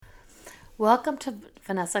Welcome to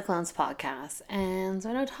Vanessa Clone's podcast. And so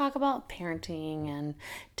I'm going to talk about parenting and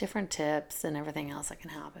different tips and everything else that can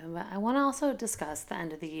happen. But I want to also discuss the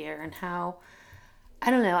end of the year and how, I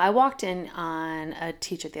don't know, I walked in on a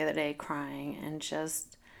teacher the other day crying and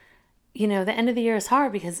just, the end of the year is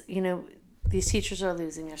hard because, these teachers are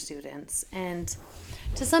losing their students. And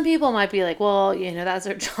to some people it might be like, well, that's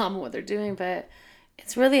their job and what they're doing. But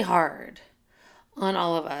it's really hard on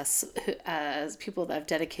all of us as people that have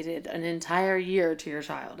dedicated an entire year to your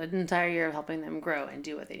child, an entire year of helping them grow and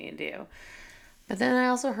do what they need to do. But then I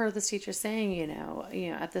also heard this teacher saying,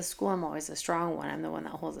 at this school, I'm always the strong one. I'm the one that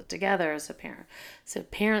holds it together as a parent. So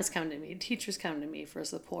parents come to me, teachers come to me for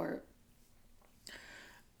support.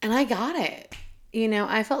 And I got it.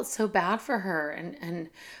 I felt so bad for her. And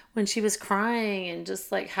when she was crying and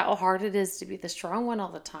just like how hard it is to be the strong one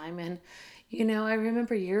all the time. And I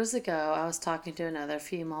remember years ago, I was talking to another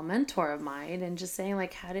female mentor of mine and just saying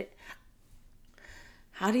like, how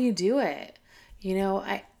do you do it?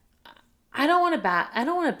 I don't want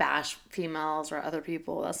to bash females or other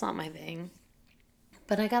people. That's not my thing.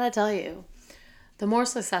 But I got to tell you, the more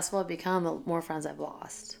successful I've become, the more friends I've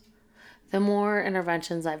lost. The more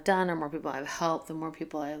interventions I've done or more people I've helped, the more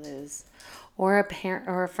people I lose. Or a parent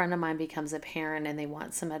or a friend of mine becomes a parent and they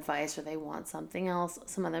want some advice or they want something else,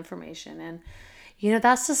 some other information. And,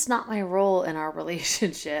 that's just not my role in our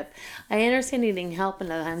relationship. I understand needing help in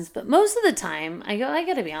other times, but most of the time, I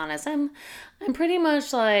gotta be honest, I'm pretty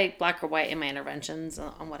much like black or white in my interventions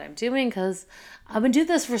on what I'm doing because I've been doing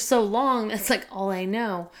this for so long. That's like all I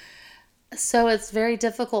know. So it's very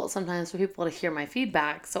difficult sometimes for people to hear my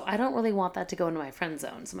feedback. So I don't really want that to go into my friend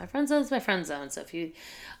zone. So my friend zone is my friend zone. So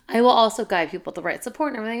I will also guide people to the right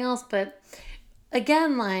support and everything else. But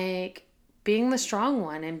again, like being the strong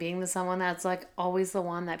one and being the someone that's like always the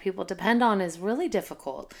one that people depend on is really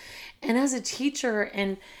difficult. And as a teacher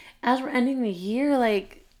and as we're ending the year,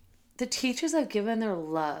 like the teachers have given their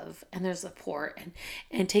love and their support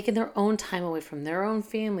and taken their own time away from their own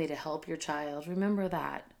family to help your child. Remember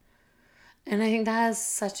that. And I think that is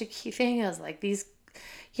such a key thing is like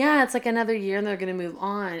it's like another year and they're going to move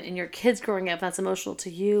on and your kids growing up, that's emotional to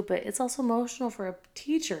you, but it's also emotional for a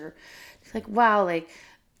teacher. It's like, wow, like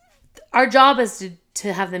our job is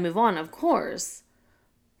to have them move on, of course,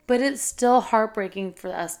 but it's still heartbreaking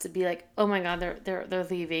for us to be like, oh my God, they're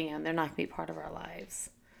leaving and they're not going to be part of our lives.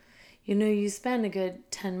 You spend a good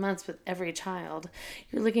 10 months with every child.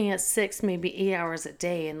 You're looking at 6, maybe 8 hours a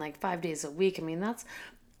day and like 5 days a week.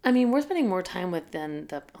 We're spending more time with than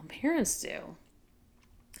the parents do.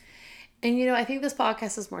 And, I think this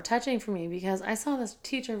podcast is more touching for me because I saw this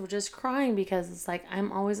teacher just crying because it's like,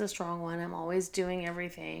 I'm always a strong one. I'm always doing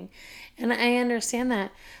everything. And I understand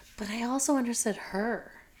that. But I also understood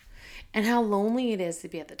her and how lonely it is to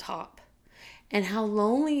be at the top and how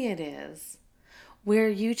lonely it is where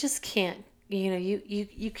you just can't,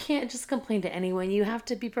 you can't just complain to anyone. You have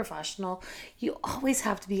to be professional. You always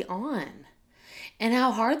have to be on. And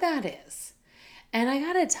how hard that is. And I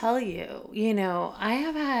gotta tell you,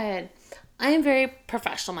 I am very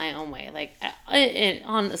professional my own way. Like,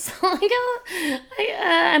 I'm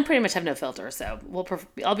pretty much have no filter, so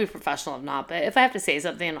I'll be professional if not. But if I have to say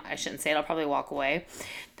something, I shouldn't say it. I'll probably walk away.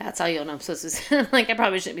 That's how you'll know I'm supposed to say. Like, I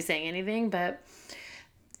probably shouldn't be saying anything. But,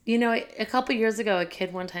 a couple years ago, a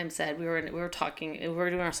kid one time said, we were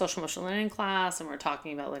doing our social emotional learning class, and we were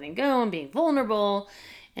talking about letting go and being vulnerable.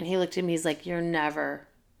 And he looked at me, he's like, you're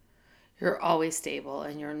always stable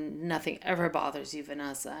and nothing ever bothers you,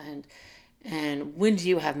 Vanessa. And when do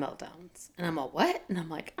you have meltdowns? And I'm like, what? And I'm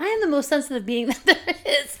like, I am the most sensitive being that there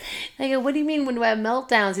is. And I go, what do you mean when do I have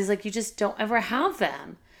meltdowns? He's like, you just don't ever have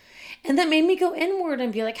them. And that made me go inward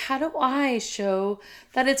and be like, how do I show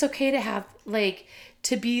that it's okay to have, like,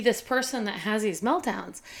 to be this person that has these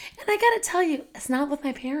meltdowns? And I got to tell you, it's not with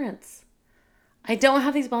my parents. I don't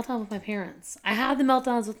have these meltdowns with my parents. I have the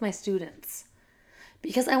meltdowns with my students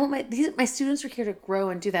because I want my students are here to grow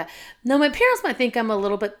and do that. Now, my parents might think I'm a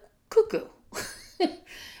little bit cuckoo,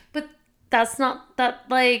 but that's not that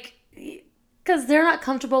like, because they're not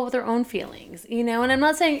comfortable with their own feelings, And I'm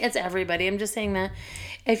not saying it's everybody. I'm just saying that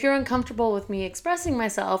if you're uncomfortable with me expressing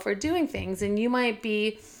myself or doing things, and you might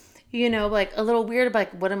be, like a little weird about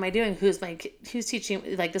like, what am I doing? Who's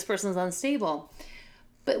teaching? Like this person's unstable.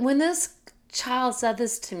 But when this child said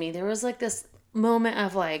this to me, there was like this moment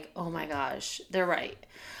of like, oh my gosh, they're right.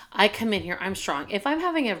 I come in here, I'm strong. If I'm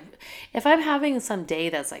having some day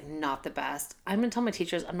that's like not the best, I'm gonna tell my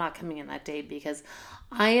teachers I'm not coming in that day because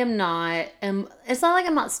I am not. It's not like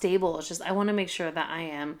I'm not stable. It's just I want to make sure that I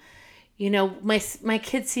am. My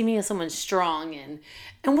kids see me as someone strong, and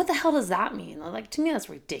what the hell does that mean? Like to me, that's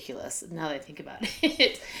ridiculous. Now that I think about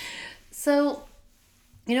it. So,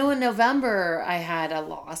 in November, I had a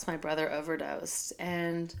loss. My brother overdosed.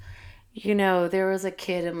 And, there was a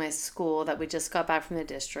kid in my school that we just got back from the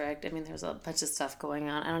district. I mean, there's a bunch of stuff going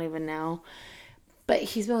on. I don't even know. But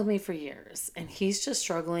he's been with me for years. And he's just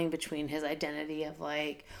struggling between his identity of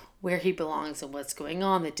like where he belongs and what's going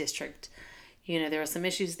on. The district, there were some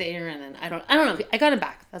issues there. And then I don't know. I got him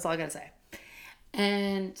back. That's all I got to say.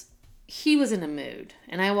 And he was in a mood.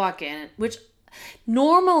 And I walk in, which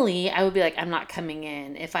normally I would be like, I'm not coming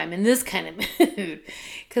in if I'm in this kind of mood.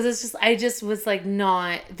 Because I just was like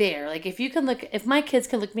not there. Like if my kids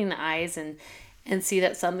can look me in the eyes and see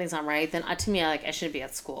that something's not right, then to me, I shouldn't be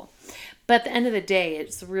at school. But at the end of the day,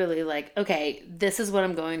 it's really like, okay, this is what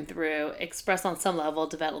I'm going through. Express on some level of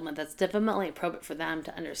development that's definitely appropriate for them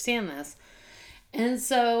to understand this. And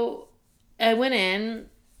so I went in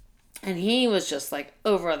and he was just like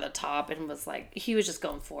over the top and was like, he was just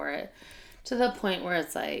going for it. To the point where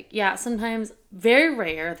it's like, yeah, sometimes very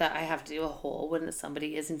rare that I have to do a hold when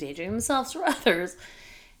somebody is endangering themselves or others.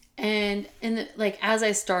 And like as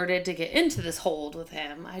I started to get into this hold with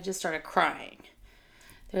him, I just started crying.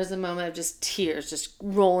 There's a moment of just tears just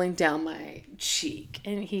rolling down my cheek.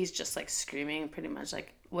 And he's just like screaming pretty much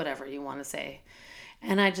like whatever you want to say.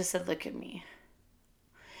 And I just said, look at me.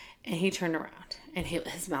 And he turned around and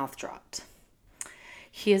his mouth dropped.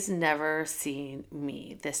 He has never seen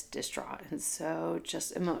me this distraught and so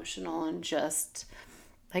just emotional and just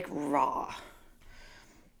like raw.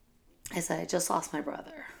 I said, I just lost my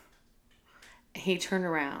brother. And he turned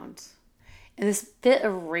around and this fit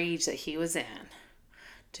of rage that he was in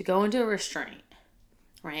to go into a restraint,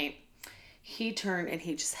 right? He turned and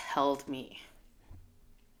he just held me.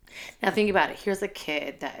 Now think about it. Here's a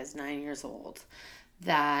kid that is 9 years old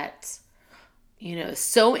that, is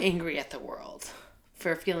so angry at the world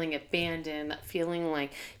for feeling abandoned, feeling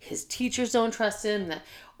like his teachers don't trust him,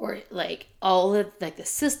 or like all of like the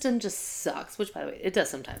system just sucks, which by the way, it does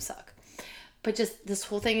sometimes suck. But just this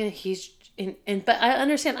whole thing, and but I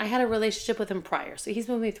understand I had a relationship with him prior. So he's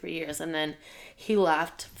been with me 3 years and then he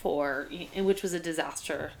left which was a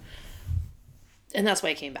disaster. And that's why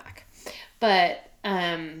I came back. But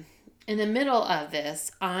in the middle of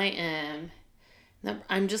this, I'm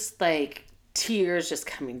just like tears just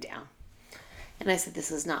coming down. And I said, this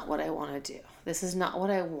is not what I want to do. This is not what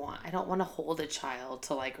I want. I don't want to hold a child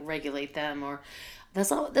to like regulate them that's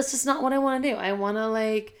just not what I want to do. I want to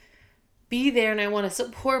like be there and I want to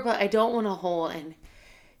support, but I don't want to hold. And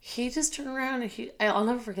he just turned around and I'll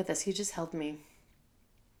never forget this. He just held me.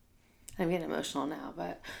 I'm getting emotional now,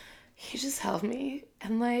 but he just held me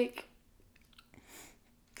and like,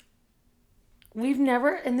 we've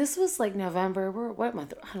never, and this was like November, what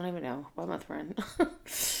month? I don't even know what month we're in.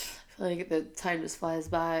 I feel like the time just flies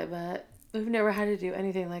by, but we've never had to do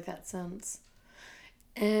anything like that since.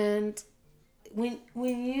 And when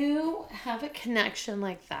you have a connection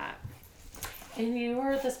like that, and you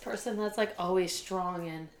are this person that's like always strong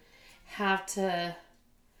and have to,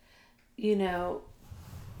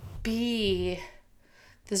 be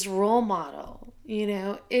this role model,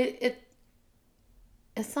 it's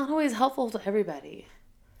not always helpful to everybody.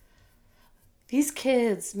 These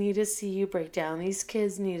kids need to see you break down. These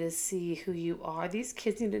kids need to see who you are. These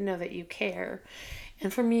kids need to know that you care.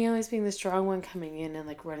 And for me, always being the strong one coming in and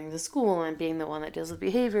like running the school and being the one that deals with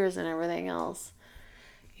behaviors and everything else.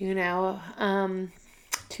 2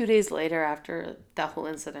 days later after that whole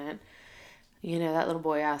incident, that little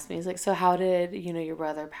boy asked me, he's like, so how did, your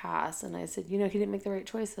brother pass? And I said, he didn't make the right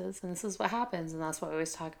choices. And this is what happens. And that's why we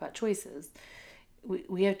always talk about choices.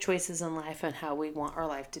 We have choices in life and how we want our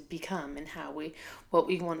life to become and what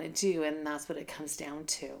we want to do. And that's what it comes down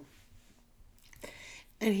to.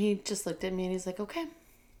 And he just looked at me and he's like, okay.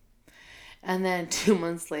 And then 2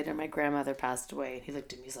 months later, my grandmother passed away. And he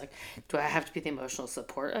looked at me, he's like, do I have to be the emotional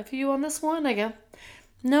support of you on this one? I go,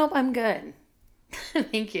 nope, I'm good.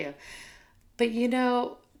 Thank you. But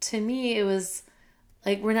to me, it was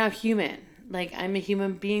like, we're now human. Like, I'm a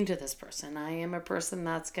human being to this person. I am a person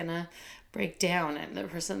that's going to break down and the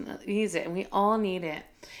person that needs it. And we all need it.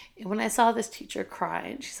 And when I saw this teacher cry,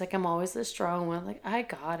 and she's like, I'm always the strong one. Like, I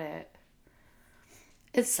got it.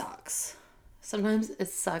 It sucks. Sometimes it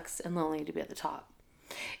sucks and lonely to be at the top.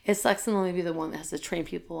 It sucks and lonely to be the one that has to train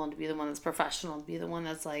people and to be the one that's professional, and be the one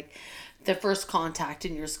that's like the first contact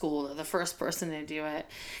in your school or the first person to do it.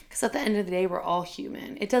 Because at the end of the day, we're all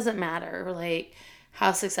human. It doesn't matter like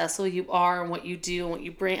how successful you are and what you do and what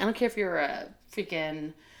you bring. I don't care if you're a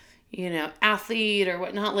freaking, athlete or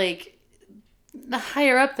whatnot. Like, the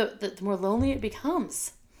higher up, the more lonely it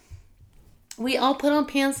becomes. We all put on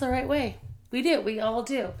pants the right way. We do. We all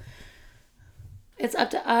do. It's up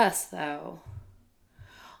to us, though,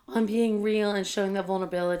 on being real and showing that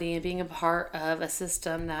vulnerability and being a part of a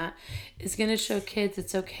system that is going to show kids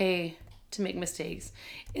it's okay to make mistakes.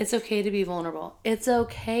 It's okay to be vulnerable. It's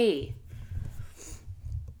okay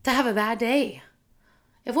to have a bad day.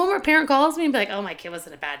 If one more parent calls me and be like, oh, my kid was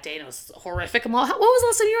in a bad day and it was horrific, I'm all, what was the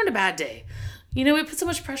last time you were in a bad day? You know, we put so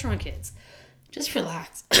much pressure on kids. Just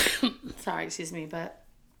relax. Sorry, excuse me. But,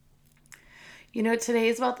 you know, today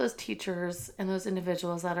is about those teachers and those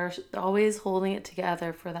individuals that are always holding it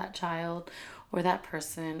together for that child or that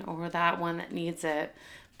person or that one that needs it.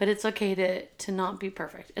 But it's okay to not be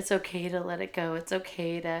perfect. It's okay to let it go. It's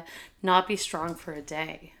okay to not be strong for a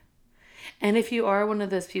day. And if you are one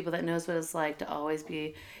of those people that knows what it's like to always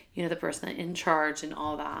be, you know, the person in charge and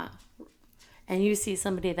all that, and you see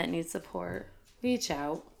somebody that needs support, reach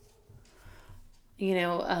out. You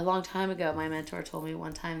know, a long time ago, my mentor told me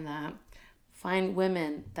one time that find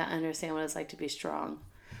women that understand what it's like to be strong.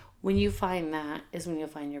 When you find that is when you'll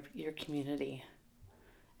find your community.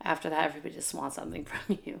 After that, everybody just wants something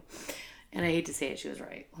from you. And I hate to say it, she was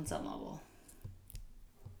right on some level.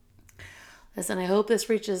 Listen, I hope this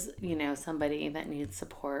reaches, you know, somebody that needs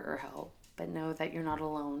support or help, but know that you're not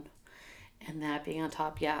alone and that being on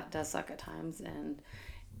top, yeah, it does suck at times. And,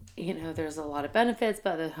 you know, there's a lot of benefits,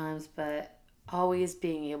 but other times, but always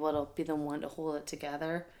being able to be the one to hold it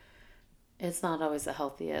together, it's not always the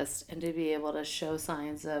healthiest. And to be able to show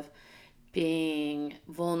signs of being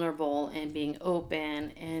vulnerable and being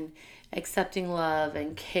open and accepting love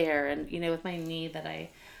and care. And, you know, with my knee that I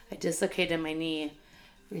dislocated my knee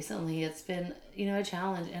recently, it's been, you know, a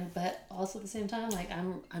challenge, and but also at the same time, like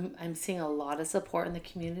I'm seeing a lot of support in the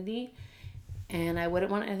community, and I wouldn't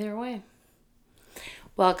want it any other way.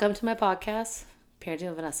 Welcome to my podcast, Parenting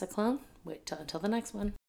with Vanessa Clone. Wait until the next one.